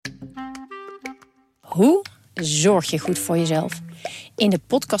Hoe zorg je goed voor jezelf? In de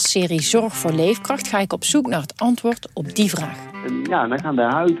podcastserie Zorg voor Leefkracht ga ik op zoek naar het antwoord op die vraag. Ja, dan gaan de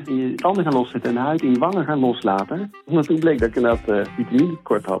huid in je tanden gaan loszetten en de huid in je wangen gaan loslaten. Omdat toen bleek dat ik inderdaad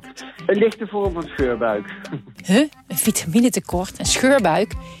vitaminetekort had. Een lichte vorm van scheurbuik. Een vitaminetekort, een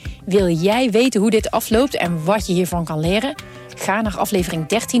scheurbuik? Wil jij weten hoe dit afloopt en wat je hiervan kan leren? Ga naar aflevering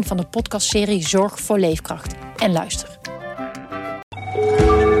 13 van de podcastserie Zorg voor Leefkracht en luister.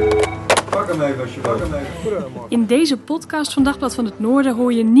 In deze podcast van Dagblad van het Noorden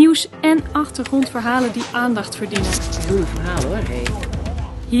hoor je nieuws- en achtergrondverhalen die aandacht verdienen. Goede verhaal hoor. Hey.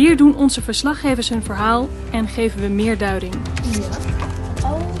 Hier doen onze verslaggevers hun verhaal en geven we meer duiding.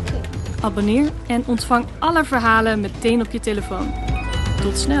 Abonneer en ontvang alle verhalen meteen op je telefoon.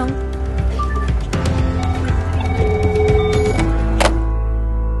 Tot snel!